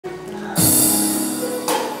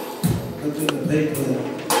looked in the paper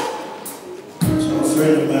and saw a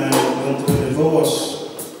friend of mine went through a divorce.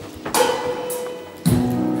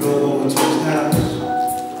 Drove over to his house.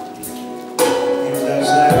 He was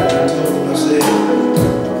outside and I told him, I said,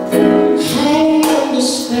 I don't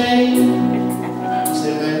understand. I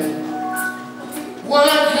said, man, what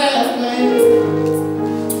happened?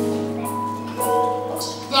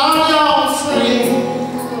 Thought y'all were friends.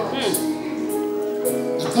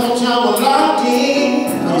 I thought y'all were locked in.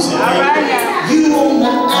 He said, hey, you on the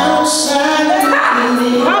outside looking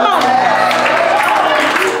in. Come on.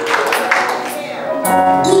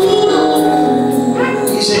 Ooh.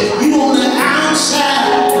 He said, you on the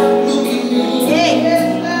outside looking in.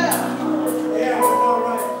 Yeah, all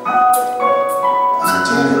right. I said,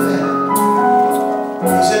 tell him that. He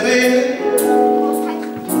said, baby,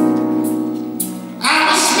 I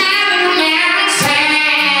was smiling on the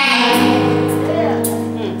outside.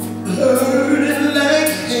 Hurting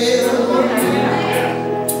like hell.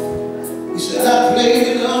 He said, I played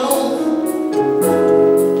it on.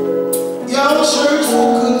 Y'all church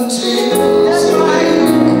folk couldn't tell. He said, baby,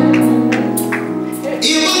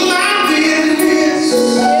 it was my business.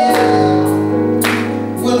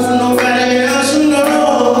 Wasn't for nobody else to know.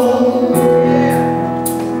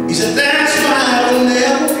 He said, that's why I will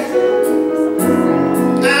never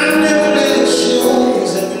let it show. He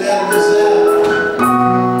said, but that was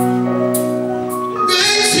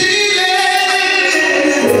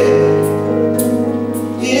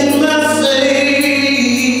in my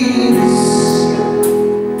face.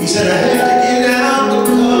 He said, I had to get out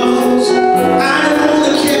because I don't want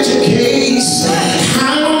to catch a case. I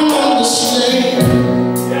don't understand.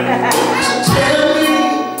 So tell me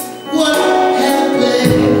what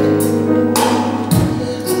happened.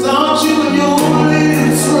 I thought you and your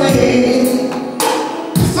little friend, I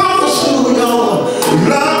thought for sure y'all were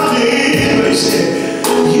locked in. But he said,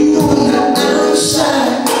 you on the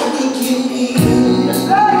outside looking in.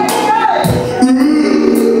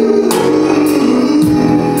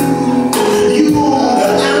 You on the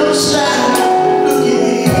outside looking in.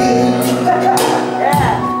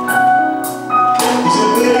 He said,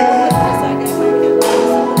 baby,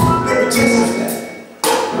 let me testify.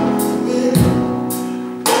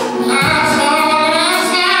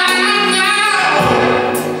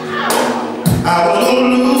 I was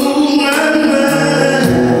gonna lose my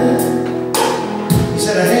mind. He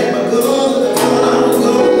said, I had my gun and I thought I was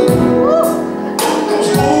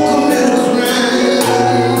gonna commit a crime.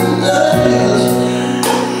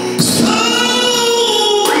 So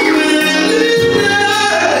many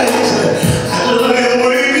nights I lay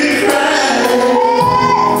awake and cry.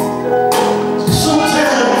 Sometimes I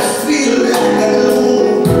feel like I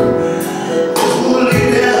don't just wanna lay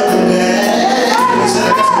down and die. He said, I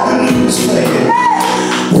got some good news for you.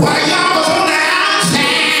 Why